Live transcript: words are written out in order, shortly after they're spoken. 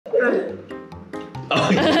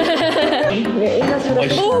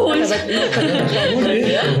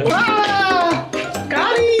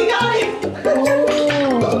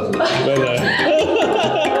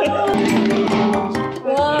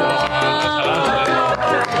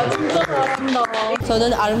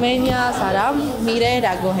저는 아르메니아 사람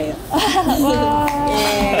미래라고 해요.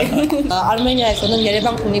 예. 아르메니아에서는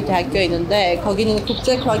예레반 국립대학교에 있는데 거기는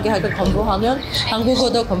국제관계학을 공부하면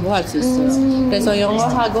한국어도 공부할 수 있어요. 그래서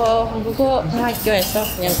영어하고 한국어 학교에서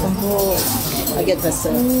그냥 공부하게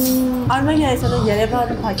됐어요. 아르메니아에서는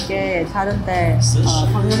예레반 밖에 다른 데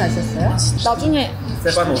방문하셨어요? 나중에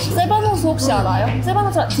세바노스 혹시 알아요?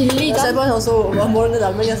 세바노스가 진리가? 세바노스 모르는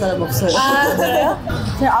아르메니아 사람 없어요. 아 그래요?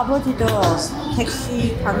 제 아버지도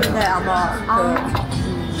택시 타는데 아마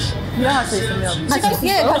일할 수 있으면 같이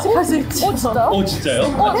갈 수 있죠. 진짜요? 진짜요?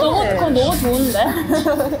 그럼 너무 좋은데?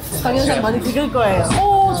 동영상 많이 찍을 거예요.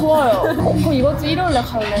 좋아요. 그럼 이번 주 일요일에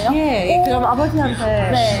갈래요? 예, 그럼 아버지한테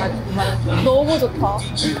네. 너무 좋다.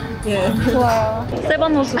 예. 좋아요.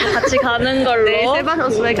 세바노스도 같이 가는 걸로. 네,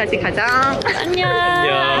 세바노스에 같이 가자. 안녕.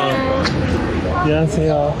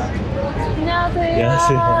 안녕하세요.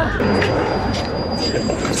 안녕하세요.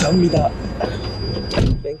 감사합니다.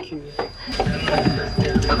 땡큐.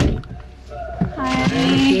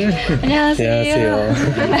 안녕하세요.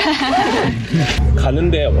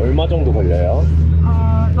 가는데 얼마 정도 걸려요?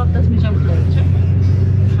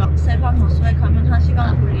 세바노스에 가면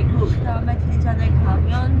 1시간 걸리고 그 다음에 대전에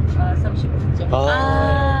가면 30분.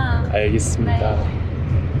 알겠습니다.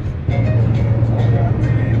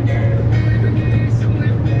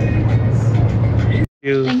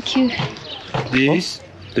 Thank you.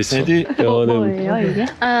 This 뭐예요 이게?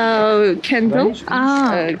 캔들?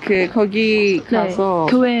 거기 가서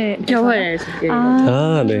교회에서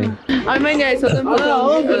네. 아르메니아에서는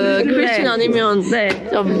크리스천 아니면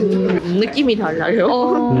좀 느낌이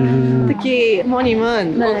달라요. 특히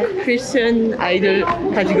부모님은 크리스천 아이들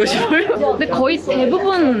가지고 싶어요. 근데 거의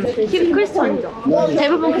대부분 크리스천이죠.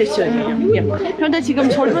 대부분 크리스천이에요. 그런데 지금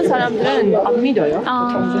젊은 사람들은 안 믿어요.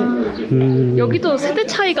 여기도 세대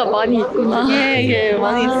차이가 많이 있구나. 예,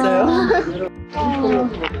 많이 있어요.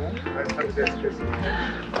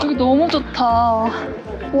 여기 너무 좋다.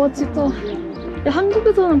 와 진짜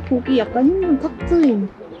한국에서는 보기 약간 힘든 탁 트인.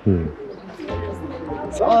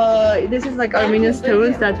 This is like Armenian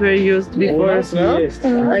stones that were used before as well.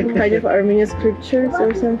 Like kind of Armenian scriptures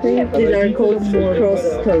or something. These are called cross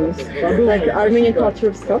stones. Like Armenian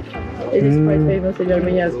culture stuff. It is quite famous in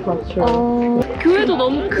Armenia's culture. 교회도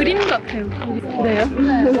너무 그림 같아요. 그래요?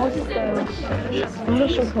 네, 멋있어요.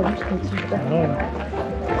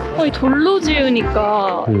 거의 돌로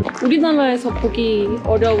지으니까 우리나라에서 보기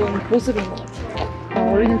어려운 모습인 것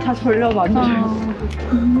같아요. 우리는 다 돌려 만들어요.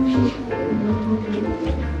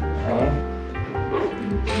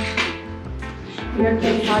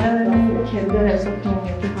 이렇게 다른 캔들에서 이렇게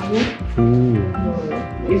하고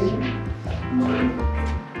이렇게.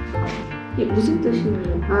 이게 무슨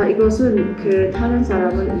뜻이에요? 이것은 그 다른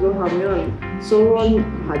사람은 이거 하면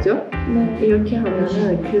소원하죠? 네. 이렇게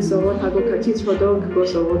하면은 그 소원하고 같이 저도 그거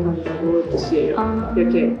소원한다고 뜻이에요.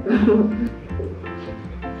 이렇게.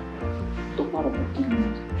 똑바로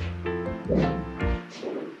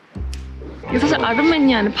이게 사실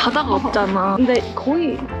아르메니아는 바다가 없잖아. 근데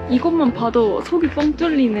거의 이것만 봐도 속이 뻥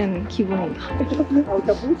뚫리는 기분이다.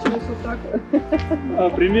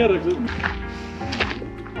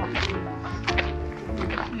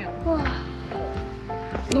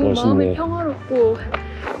 너무 멋있네. 마음이 평화롭고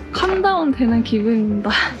캄다운 되는 기분입니다.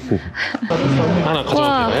 하나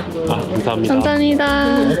가져가도 되나요? 감사합니다. 감사합니다.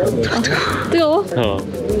 뜨거워?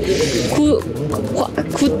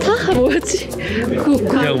 구타? 뭐였지?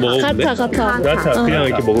 그냥 먹으면 돼? 가타. 그냥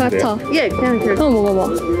이렇게 먹으면 돼요? 가타. 예, 그냥 이렇게. 한번 먹어봐.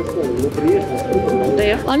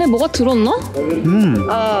 어때요? 안에 뭐가 들었나?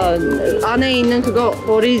 안에 있는 그거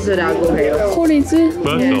보리즈라고 해요. 코리즈?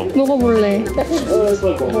 맛있어. 먹어볼래.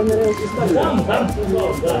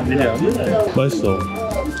 맛있어.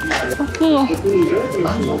 뜨거.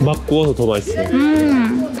 막 구워서 더 맛있어.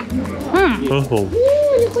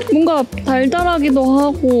 뭔가 달달하기도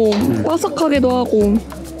하고 바삭하기도 하고.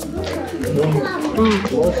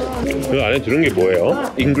 그 안에 들은 게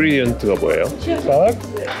뭐예요? 인그리디언트가 뭐예요?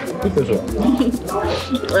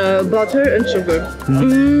 Butter and sugar.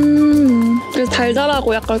 그래서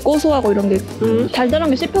달달하고 약간 고소하고 이런 게 달달한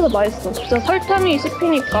게 씹혀서 맛있어. 진짜 설탕이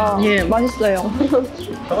씹히니까 예. 맛있어요.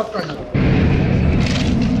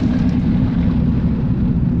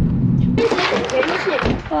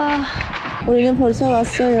 와, 우리는 벌써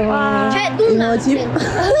왔어요. 이모 집.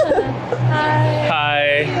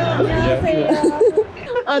 하이.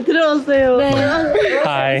 들어왔어요. 네.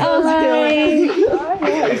 하이. 하이.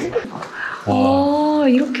 아,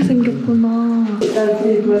 이렇게 생겼구나.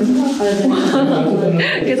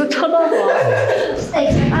 계속 쳐다봐.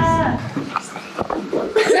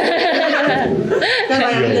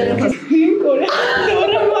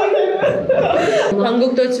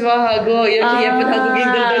 한국도 좋아하고 이렇게 예쁜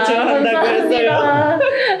한국인들도 좋아한다고 했어요.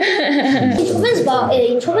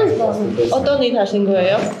 어떤 일 하신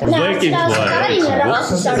거예요? 모바일 게임 좋아해요?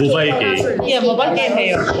 모바일 게임. 예, 모바일 게임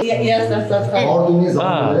해요.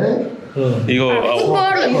 아, 이거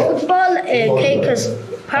Football, cakes,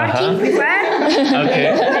 party, prepare. 오케이.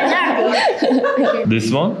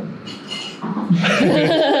 This one?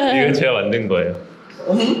 이건 제가 만든 거예요.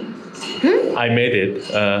 I made it.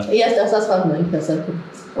 Yes, that's one. That's one.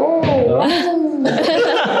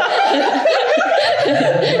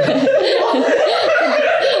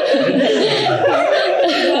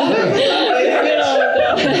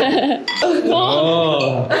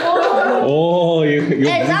 오, 이거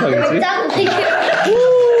무슨 상이지?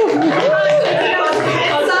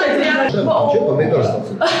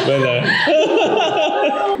 맨날.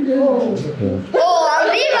 Oh,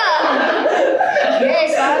 arriba!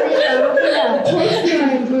 Yes, arriba.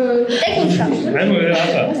 아이고, 왜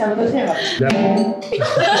아까?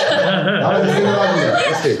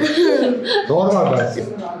 Normal bak.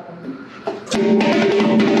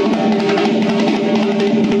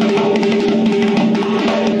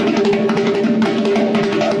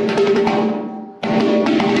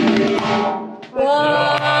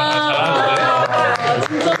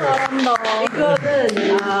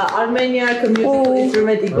 이거는 아르메니아 뮤지컬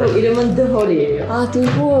인스트루먼트이고 이름은 드홀이에요. 아,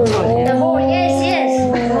 드홀. Oh, yes, yes.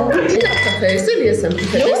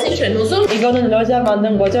 이거는 여자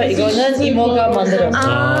만든 거죠. 이거는 이모가 만들었어요.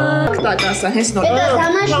 아, Это домашний.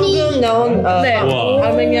 방금 나온 네.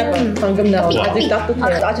 아르메니아 방금 나온 아직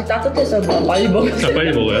따뜻해요. 아직 따뜻해서 많이 먹었어요.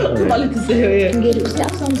 빨리 먹어요. 빨리 드세요. 예.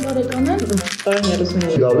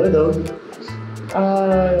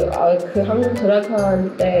 Gavre 그 한국 돌아갈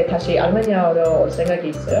때 다시 아르메니아로 올 생각이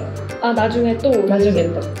있어요? 아, 나중에 또 올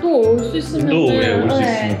수 있으면. 또 왜 올 수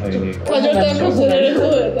있으면 당연히. 가족 때문에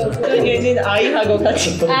얘는 아이하고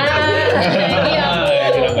같이 애기랑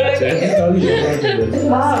같이.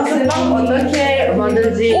 금방 어떻게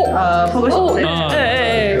만들지 보고 싶어요.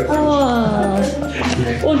 네. 우와.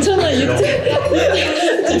 5,000원 유튜브.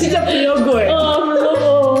 진짜 블로그예요. 블로그.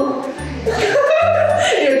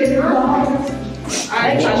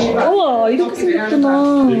 우와, 이렇게 생겼구나.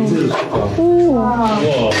 오. 우와.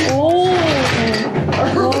 오.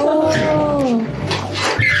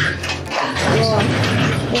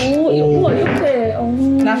 오, 이거 이렇게.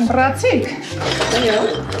 Na pratik. 아니요.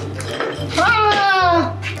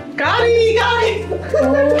 Gari.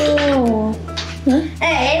 오.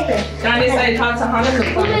 Even. Gari zei het had zijn handen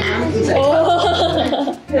gevangen.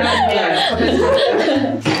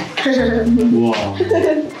 우와.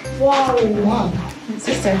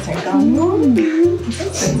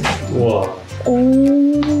 우와. 오.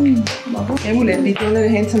 Je moet het niet doen,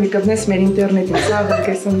 mensen ik heb net met internet in zaken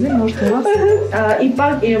계속 못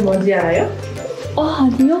이빵 이름 뭔지 알아요?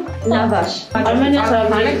 아니요? 나바시. 아르메니아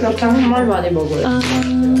사람들이 정말 많이 먹어요. 아.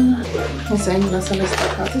 zijn nasıl is.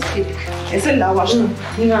 Es el lavaş.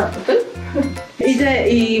 이제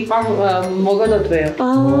이 빵 먹어도 돼요.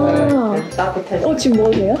 아. 따뜻해서. 지금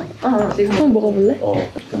먹어도 돼요? 지금 한번 먹어볼래?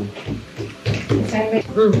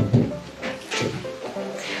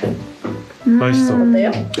 맛있어.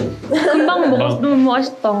 어때요? 금방 먹어서 너무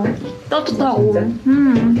맛있다. 따뜻하고.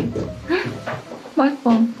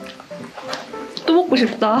 맛있어. 또 먹고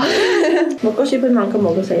싶다. 먹고 싶은 만큼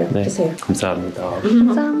먹으세요. 네. 드세요. 감사합니다.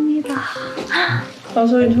 감사합니다.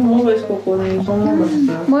 저희 정말 맛있었거든요. 정말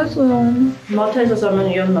맛있어요. 맛있어요. 마트에서 사면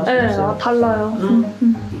이런 맛이 네, 없어요. 달라요.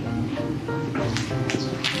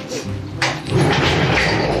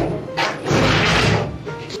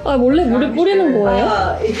 아, 원래 물에 뿌리는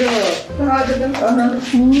거예요? 이거 나도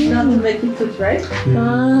make it too dry.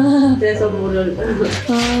 아, 그래서 물을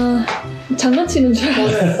아, 장난치는 줄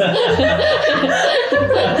알았어.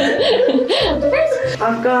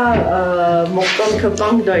 아까 먹던 그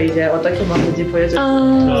빵도 이제 어떻게 만든지 보여줄게요.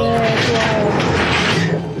 아,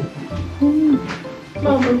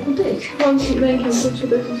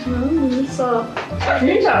 네,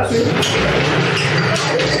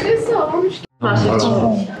 좋아요.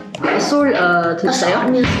 맛있죠? 술 드세요?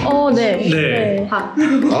 네. 네. 밥.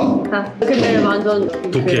 근데 완전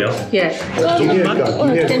독해요? 예.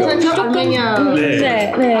 괜찮죠? 아르메니아.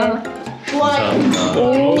 네, 네. 감사합니다.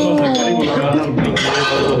 오.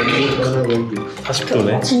 40도네.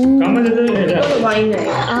 이거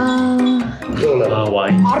와인이에요. 아, 아,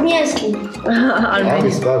 와인. Армянский. 아르메니아.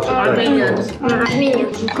 아르메니아. Армения.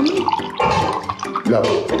 No.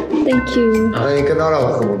 Thank you. En kan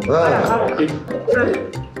araba gewoon.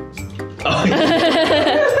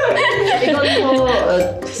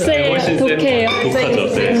 쎄, 독해요. 독하죠.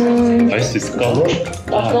 네. 알 수 있을까? Thank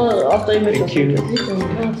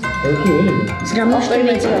you. Dann musst du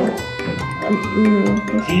mitmachen.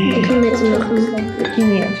 Du kannst mitmachen.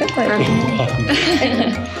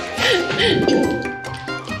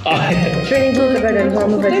 Training to the garden,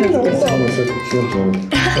 drama veterans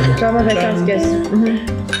Drama veterans guest.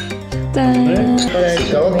 짠.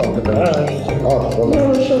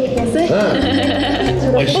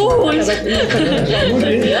 오, 오,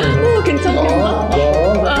 괜찮겠다.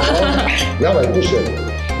 Давай, кушай.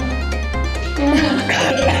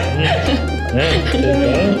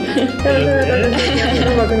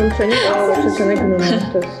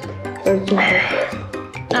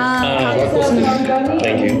 아,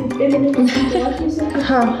 Thank you.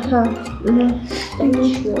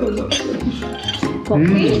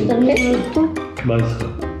 맛있어.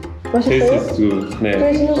 Tastes good. 네.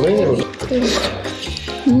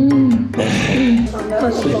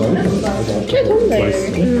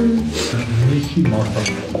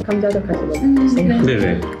 감자도 같이 먹어.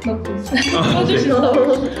 네네.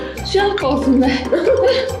 취할 것 같은데.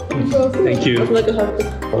 Thank you.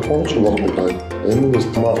 Maar gewoon zo wat goed uit. En nu is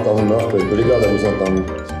het maar dan een nacht bij brigade we zijn dan.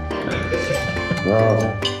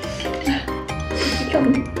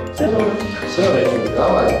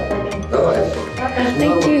 Давай. Давай.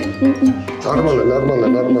 Thank you. Нормально.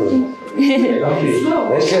 Окей.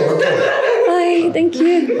 Hi, thank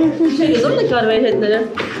you.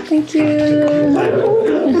 Thank you.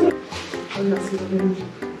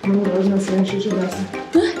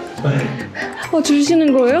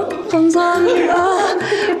 주시는 거예요? 감사합니다.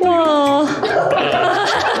 와.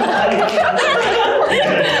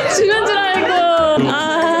 주는 줄 알고.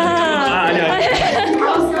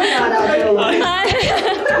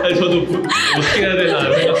 아니, 저도 어떻게 해야 되나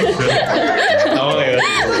생각했어요. 당황해가지고.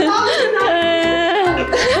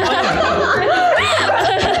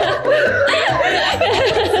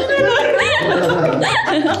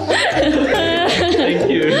 Thank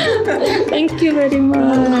you. Thank you very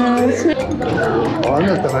much.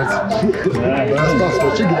 Anne давайте. Раз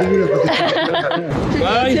почти говорю.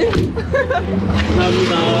 Bye.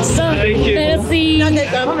 감사합니다. Thank you. 메르시.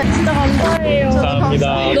 진짜 감사해요. 감사합니다.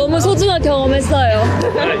 너무 소중한 경험했어요.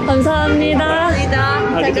 감사합니다.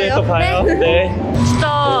 다음에 또 봐요. 네. 진짜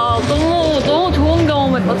너무 좋은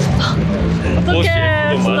경험했다 진짜. 어떡해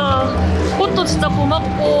진짜. 꽃도 진짜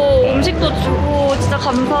고맙고 음식도 주고 진짜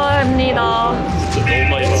감사합니다. 진짜 너무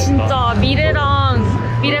많이 받았다. 진짜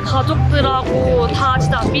미래 가족들하고 다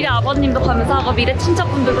진짜 미래 아버님도 감사하고 미래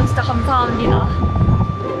친척분들도 진짜 감사합니다.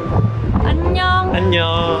 안녕.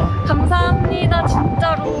 안녕. 감사합니다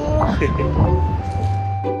진짜로.